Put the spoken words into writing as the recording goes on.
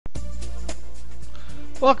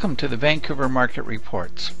Welcome to the Vancouver Market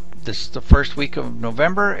Reports. This is the first week of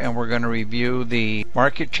November and we're going to review the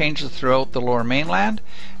market changes throughout the Lower Mainland,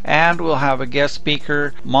 and we'll have a guest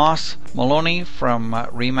speaker, Malonely from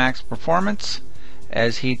Remax Performance,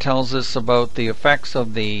 as he tells us about the effects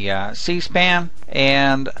of the C-SPAN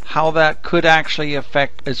and how that could actually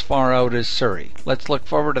affect as far out as Surrey. Let's look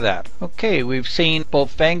forward to that. Okay, we've seen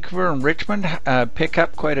both Vancouver and Richmond pick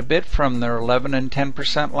up quite a bit from their 11 and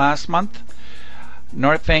 10% last month.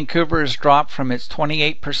 North Vancouver has dropped from its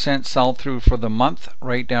 28% sell-through for the month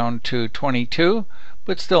right down to 22%,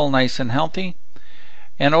 but still nice and healthy.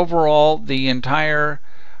 And overall, the entire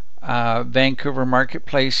Vancouver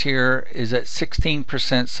marketplace here is at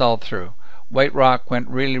 16% sell-through. White Rock went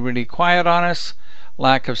really quiet on us,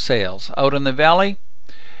 lack of sales. Out in the valley,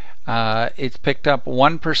 it's picked up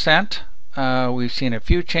 1%. We've seen a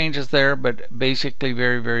few changes there, but basically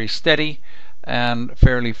very steady and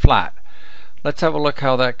fairly flat. Let's have a look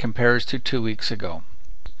how that compares to 2 weeks ago.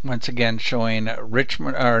 Once again showing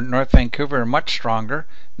Richmond or North Vancouver much stronger,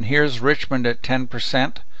 and here's Richmond at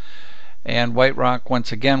 10%, and White Rock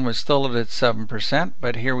once again was still at its 7%,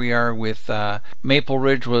 but here we are with Maple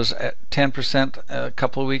Ridge was at 10% a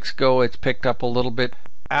couple of weeks ago. It's picked up a little bit.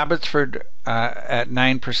 Abbotsford at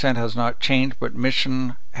 9% has not changed, but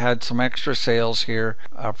Mission had some extra sales here.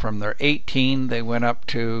 From their 18 they went up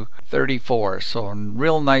to 34, so a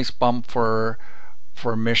real nice bump for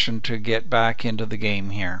Mission to get back into the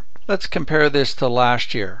game here. Let's compare this to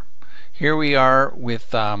last year. Here we are with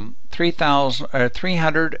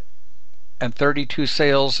 332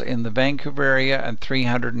 sales in the Vancouver area and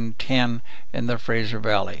 310 in the Fraser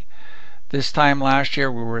Valley. This time last year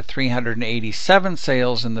we were 387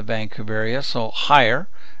 sales in the Vancouver area, so higher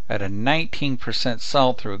at a 19%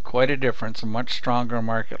 sell-through, quite a difference, a much stronger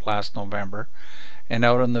market last November. And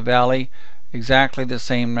out in the valley, exactly the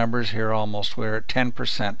same numbers here almost. We're at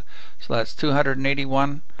 10%, so that's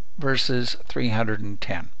 281 versus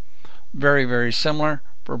 310. Very similar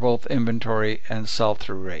for both inventory and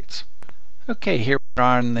sell-through rates. Okay, here we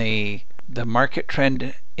are on the market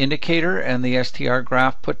trend indicator and the STR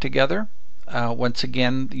graph put together. Once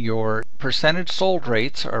again, your percentage sold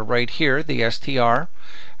rates are right here, the STR,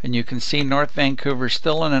 and you can see North Vancouver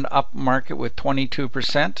still in an up market with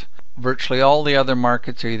 22%. Virtually all the other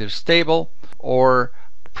markets are either stable or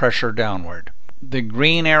pressure downward. The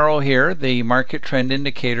green arrow here, the market trend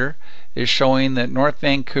indicator, is showing that North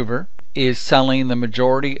Vancouver is selling the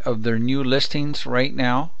majority of their new listings right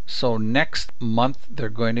now. So next month they're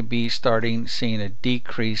going to be seeing a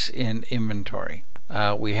decrease in inventory.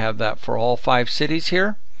 We have that for all 5 cities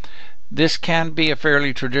here. This can be a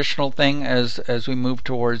fairly traditional thing as we move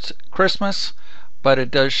towards Christmas, but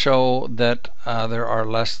it does show that there are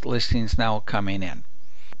less listings now coming in.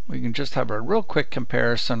 We can just have a real quick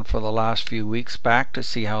comparison for the last few weeks back to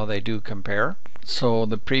see how they do compare. So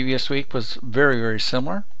the previous week was very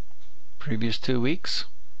similar, previous 2 weeks,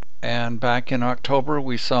 and back in October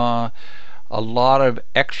we saw a lot of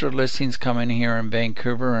extra listings coming here in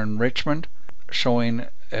Vancouver and Richmond, showing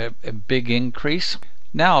a big increase.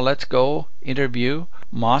 Now let's go interview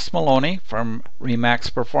Malonely from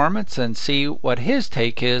Remax Performance and see what his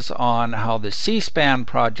take is on how the C-SPAN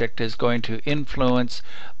project is going to influence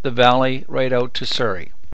the valley right out to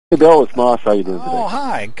Surrey. Hey Bill, it's Moss. How you doing today? Oh,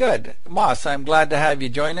 hi. Good. Moss, I'm glad to have you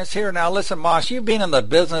join us here. Now listen, Moss, you've been in the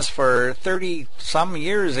business for 30-some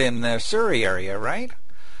years in the Surrey area, right?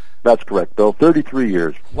 That's correct, Bill. 33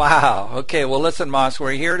 years. Wow. Okay. Well, listen, Moss,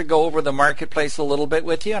 we're here to go over the marketplace a little bit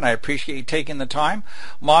with you, and I appreciate you taking the time.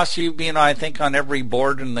 Moss, you've been, I think, on every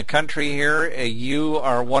board in the country here. You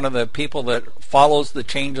are one of the people that follows the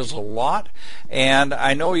changes a lot, and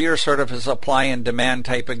I know you're sort of a supply and demand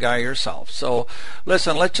type of guy yourself. So,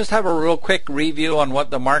 listen, let's just have a real quick review on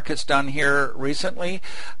what the market's done here recently.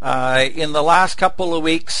 In the last couple of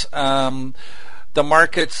weeks, the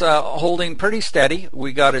market's holding pretty steady.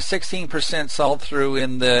 We got a 16% sell-through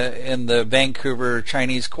in the Vancouver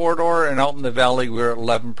Chinese corridor, and out in the valley we're at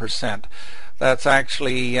 11%. That's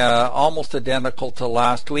actually almost identical to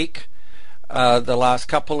last week, the last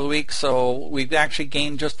couple of weeks. So we've actually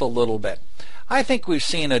gained just a little bit. I think we've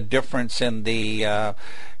seen a difference in the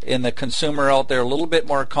consumer out there, a little bit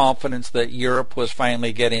more confidence that Europe was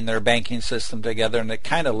finally getting their banking system together, and it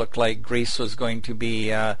kind of looked like Greece was going to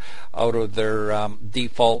be out of their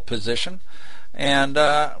default position. And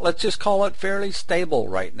let's just call it fairly stable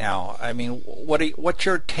right now. I mean, what's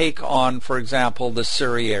your take on, for example, the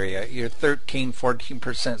Surrey area? You're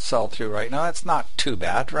 13-14% sell-through right now. That's not too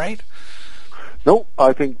bad, right? No,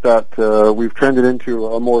 I think that we've trended into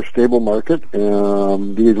a more stable market.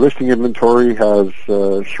 The listing inventory has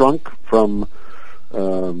shrunk from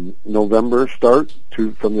November start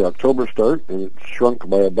from the October start, and it shrunk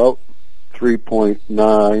by about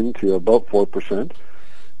 3.9 to about 4%.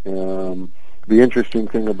 The interesting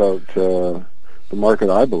thing about the market,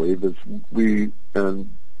 I believe, is and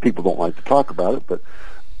people don't like to talk about it, but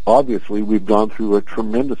obviously we've gone through a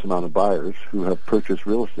tremendous amount of buyers who have purchased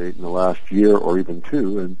real estate in the last year or even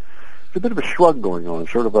two, and it's a bit of a shrug going on,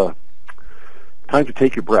 sort of a time to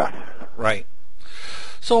take your breath. Right.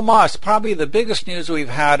 So, Moss, probably the biggest news we've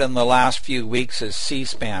had in the last few weeks is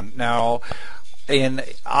C-SPAN. Now,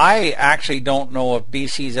 I actually don't know if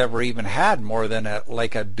BC's ever even had more than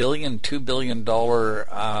 $1 billion, $2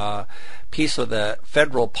 billion piece of the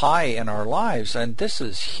federal pie in our lives, and this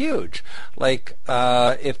is huge.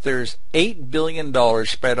 If there's $8 billion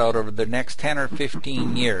spread out over the next 10 or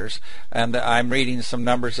 15 years, and I'm reading some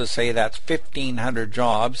numbers that say that's 1,500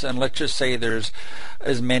 jobs, and let's just say there's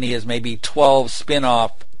as many as maybe 12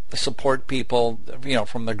 spin-off support people,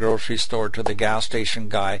 from the grocery store to the gas station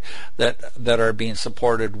guy that are being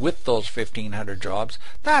supported with those 1,500 jobs.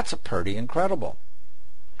 That's pretty incredible.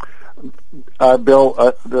 Bill,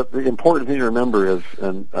 the important thing to remember is,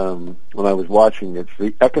 and when I was watching, it's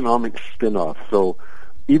the economic spin-off. So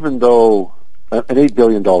even though an $8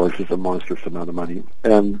 billion is a monstrous amount of money,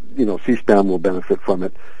 and C-SPAN will benefit from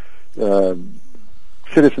it,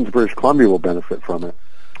 citizens of British Columbia will benefit from it,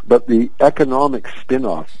 but the economic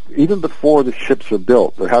spin-off, even before the ships are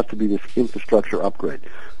built, there has to be this infrastructure upgrade.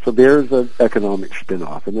 So there's an economic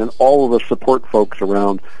spin-off. And then all of the support folks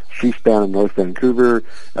around C-SPAN in North Vancouver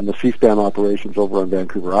and the C-SPAN operations over on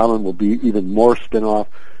Vancouver Island will be even more spin-off.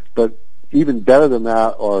 But even better than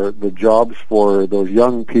that are the jobs for those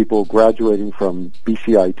young people graduating from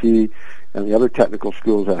BCIT and the other technical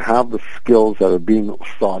schools that have the skills that are being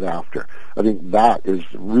sought after. I think that is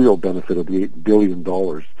the real benefit of the $8 billion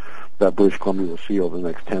that British Columbia will see over the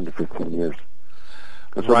next 10 to 15 years.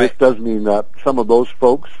 And so This does mean that some of those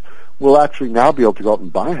folks will actually now be able to go out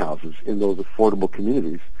and buy houses in those affordable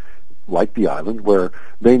communities like the island, where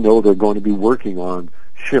they know they're going to be working on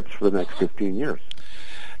ships for the next 15 years.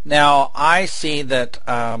 Now, I see that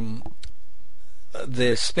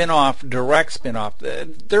the direct spin-off,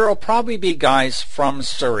 there will probably be guys from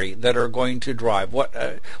Surrey that are going to drive. What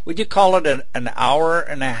would you call it, an hour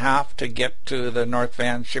and a half to get to the North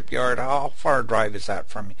Van shipyard? How far a drive is that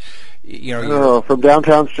from from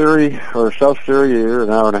downtown Surrey or South Surrey, you're an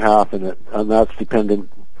hour and a half, and that's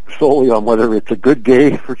dependent solely on whether it's a good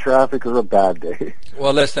day for traffic or a bad day.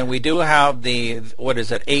 Well, listen, we do have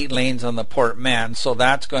 8 lanes on the Port Mann, so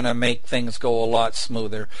that's going to make things go a lot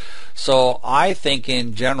smoother. So I think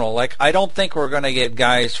in general, I don't think we're going to get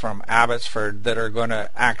guys from Abbotsford that are going to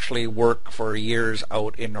actually work for years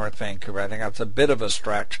out in North Vancouver. I think that's a bit of a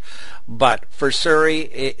stretch. But for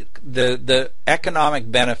Surrey, the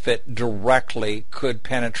economic benefit directly could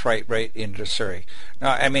penetrate right into Surrey.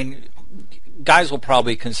 Now, I mean, guys will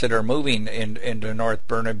probably consider moving into North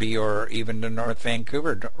Burnaby or even to North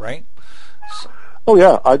Vancouver, right? Oh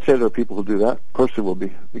yeah, I'd say there are people who do that. Of course there will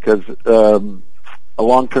be, because a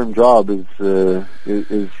long-term job is a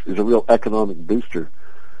real economic booster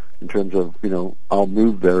in terms of, I'll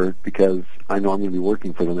move there because I know I'm going to be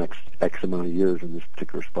working for the next X amount of years in this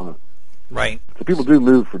particular spot. Right. So people do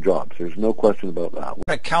move for jobs. There's no question about that.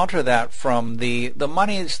 I counter that from the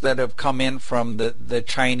monies that have come in from the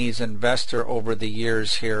Chinese investor over the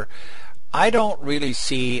years here. I don't really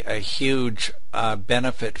see a huge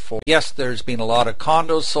benefit for. Yes, there's been a lot of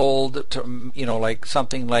condos sold to, like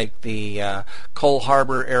something like the Cole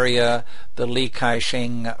Harbor area, the Li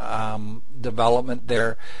Kai-shing development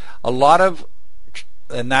there. A lot of,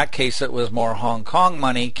 in that case, it was more Hong Kong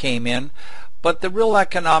money came in. But the real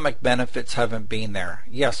economic benefits haven't been there.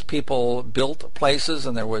 Yes, people built places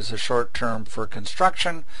and there was a short term for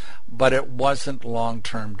construction, but it wasn't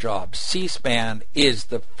long-term jobs. C-SPAN is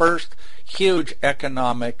the first huge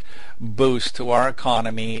economic boost to our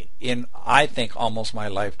economy in, I think, almost my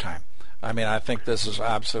lifetime. I mean, I think this is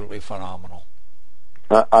absolutely phenomenal.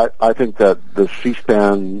 I think that the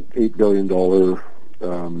C-SPAN $8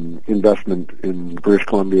 billion investment in British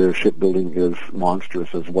Columbia shipbuilding is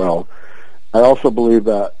monstrous as well. I also believe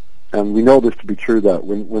that, and we know this to be true, that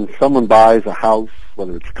when someone buys a house,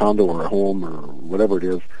 whether it's a condo or a home or whatever it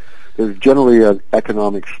is, there's generally an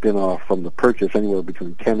economic spin-off from the purchase, anywhere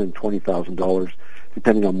between $10,000 and $20,000,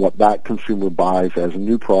 depending on what that consumer buys as a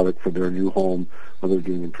new product for their new home, whether they're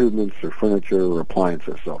doing improvements or furniture or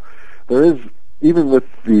appliances. So there is, even with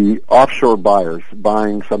the offshore buyers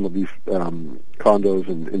buying some of these condos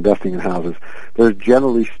and investing in houses, there's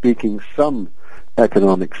generally speaking some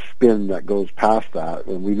economic spin that goes past that,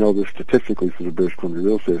 and we know this statistically through the British Columbia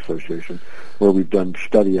Real Estate Association, where we've done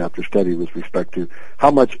study after study with respect to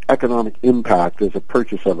how much economic impact does a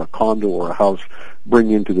purchase of a condo or a house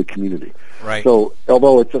bring into the community. Right. So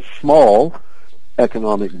although it's a small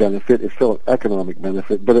economic benefit, it's still an economic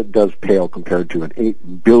benefit, but it does pale compared to an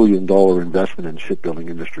 $8 billion investment in shipbuilding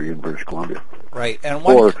industry in British Columbia. Right. And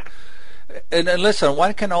listen,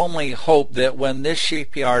 one can only hope that when this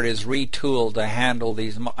shipyard is retooled to handle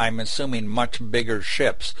these, I'm assuming, much bigger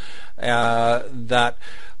ships, that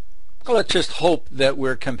let's just hope that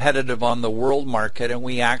we're competitive on the world market and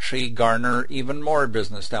we actually garner even more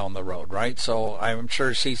business down the road, right? So I'm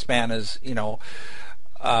sure Seaspan is,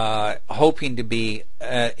 hoping to be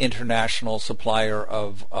an international supplier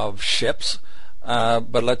of ships,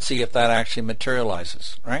 but let's see if that actually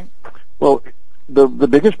materializes, right? Well, the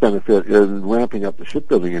biggest benefit in ramping up the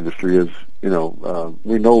shipbuilding industry is,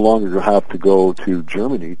 we no longer have to go to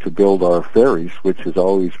Germany to build our ferries, which has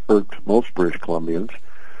always irked most British Columbians,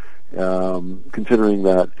 considering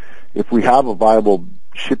that if we have a viable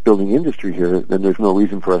shipbuilding industry here, then there's no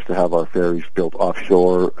reason for us to have our ferries built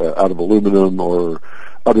offshore out of aluminum or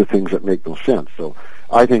other things that make no sense. So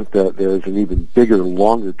I think that there's an even bigger,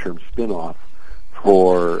 longer-term spin-off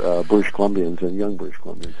for British Columbians and young British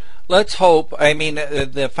Columbians. Let's hope. I mean,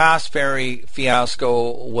 the fast ferry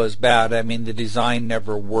fiasco was bad. I mean, the design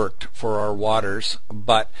never worked for our waters.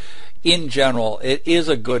 But in general, it is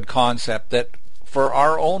a good concept that for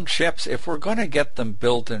our own ships, if we're going to get them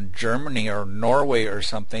built in Germany or Norway or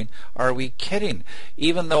something, are we kidding?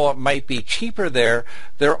 Even though it might be cheaper there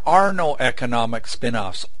are no economic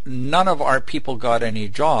spin-offs. None of our people got any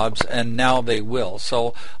jobs, and now they will.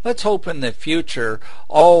 So let's hope in the future,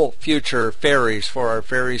 all future ferries for our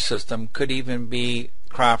ferry system could even be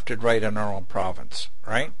crafted right in our own province,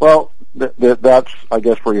 right? Well, that's, I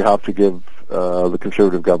guess, where you have to give the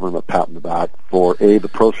Conservative government a pat on the back for A, the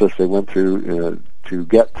process they went through to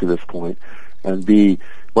get to this point, and B,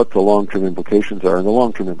 what the long-term implications are. And the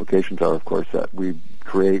long-term implications are, of course, that we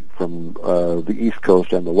create from the East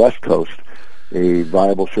Coast and the West Coast a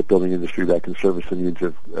viable shipbuilding industry that can service the needs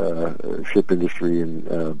of ship industry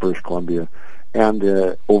in British Columbia and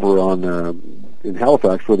over on in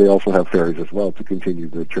Halifax, where they also have ferries as well to continue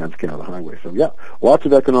the Trans-Canada Highway. So, yeah, lots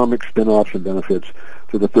of economic spin-offs and benefits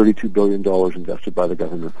to the $32 billion invested by the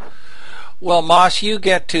government. Well, Moss, you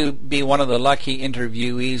get to be one of the lucky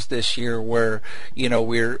interviewees this year where,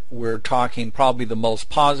 we're talking probably the most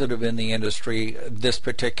positive in the industry this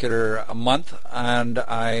particular month, and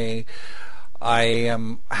I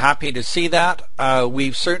am happy to see that.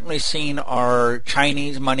 We've certainly seen our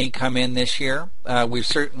Chinese money come in this year. We've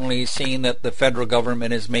certainly seen that the federal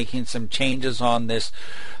government is making some changes on this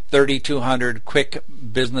 3,200 quick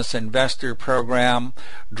business investor program,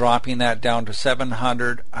 dropping that down to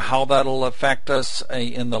 700. How that'll affect us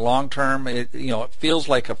in the long term, it feels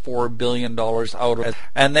like a $4 billion out of.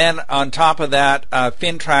 And then on top of that,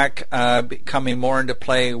 FinTrack coming more into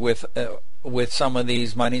play with some of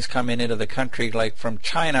these monies coming into the country, like from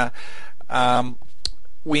China.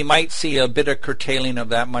 We might see a bit of curtailing of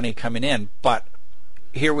that money coming in, but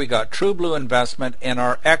here we got True Blue investment in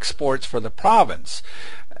our exports for the province.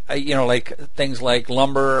 Like things like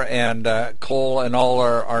lumber and coal and all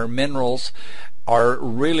our minerals are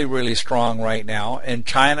really, really strong right now. And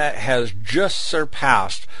China has just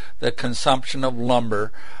surpassed the consumption of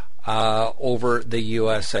lumber over the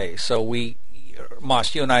USA. So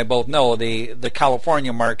Moss, you and I both know the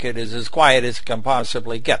California market is as quiet as it can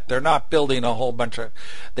possibly get. They're not building a whole bunch of.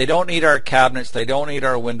 They don't need our cabinets. They don't need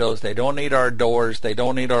our windows. They don't need our doors. They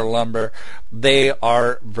don't need our lumber. They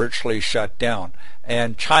are virtually shut down.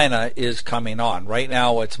 And China is coming on. Right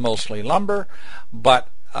now it's mostly lumber, but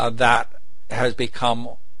that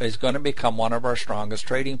is going to become one of our strongest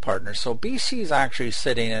trading partners. So BC is actually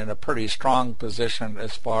sitting in a pretty strong position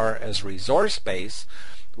as far as resource base,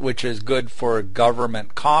 which is good for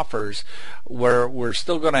government coffers. Where we're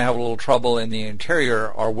still going to have a little trouble in the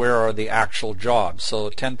interior are where are the actual jobs. So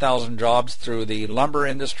 10,000 jobs through the lumber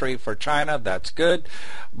industry for China, that's good,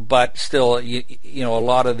 but still, a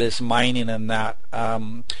lot of this mining and that,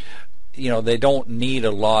 they don't need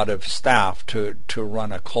a lot of staff to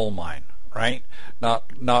run a coal mine, right?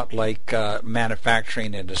 Not like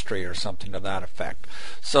manufacturing industry or something to that effect.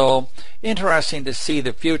 So interesting to see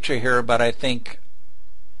the future here, but I think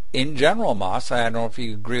in general, Moss, I don't know if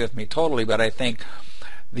you agree with me totally, but I think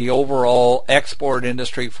the overall export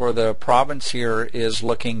industry for the province here is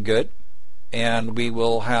looking good, and we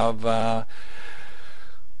will have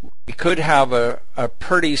we could have a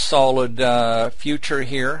pretty solid future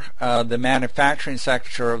here. The manufacturing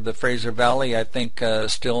sector of the Fraser Valley, I think,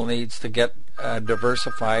 still needs to get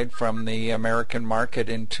diversified from the American market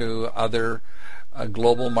into other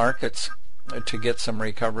global markets to get some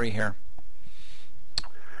recovery here.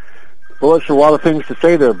 Well, there's a lot of things to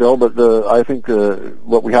say there, Bill, but I think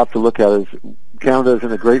what we have to look at is Canada is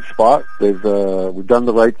in a great spot. We've done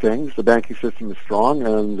the right things. The banking system is strong,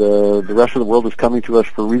 and the rest of the world is coming to us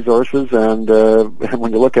for resources. And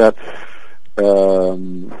when you look at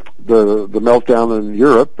the meltdown in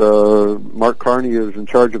Europe, Mark Carney is in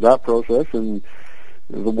charge of that process, and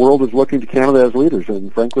the world is looking to Canada as leaders.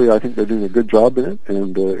 And frankly, I think they're doing a good job in it.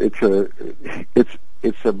 And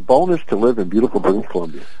it's a bonus to live in beautiful British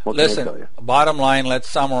Columbia. Listen, bottom line, let's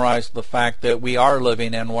summarize the fact that we are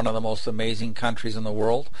living in one of the most amazing countries in the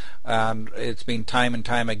world. And it's been time and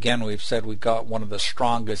time again, we've said we've got one of the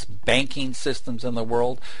strongest banking systems in the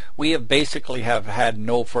world. We have basically had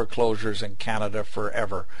no foreclosures in Canada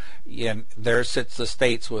forever. And there sits the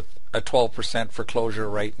States with a 12% foreclosure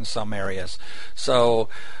rate in some areas. So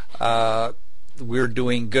we're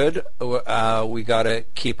doing good. We got to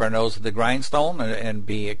keep our nose at the grindstone and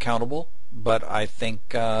be accountable. But I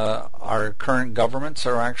think our current governments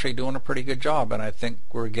are actually doing a pretty good job, and I think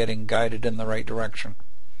we're getting guided in the right direction.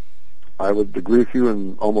 I would agree with you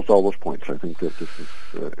in almost all those points. I think that this is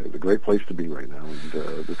a great place to be right now, and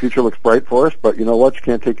the future looks bright for us. But you know what? You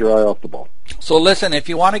can't take your eye off the ball. So listen, if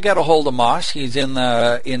you want to get a hold of Moss, he's in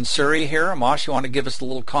Surrey here. Moss, you want to give us a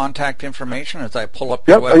little contact information as I pull up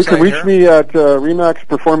your website? You can reach me at Remax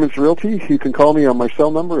Performance Realty. You can call me on my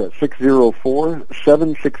cell number at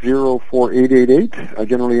 604-760-4888. I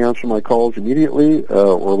generally answer my calls immediately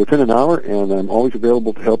or within an hour, and I'm always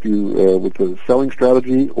available to help you with the selling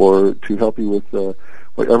strategy or to help you with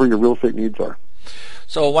whatever your real estate needs are.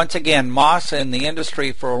 So once again, Moss in the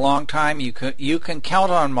industry for a long time. You can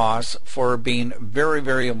count on Moss for being very,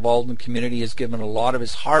 very involved in the community. He has given a lot of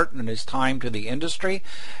his heart and his time to the industry,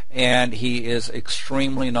 and he is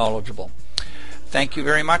extremely knowledgeable. Thank you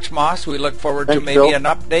very much, Moss. We look forward to maybe an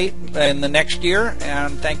update in the next year,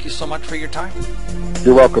 and thank you so much for your time.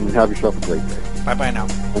 You're welcome, and have yourself a great day. Bye-bye now.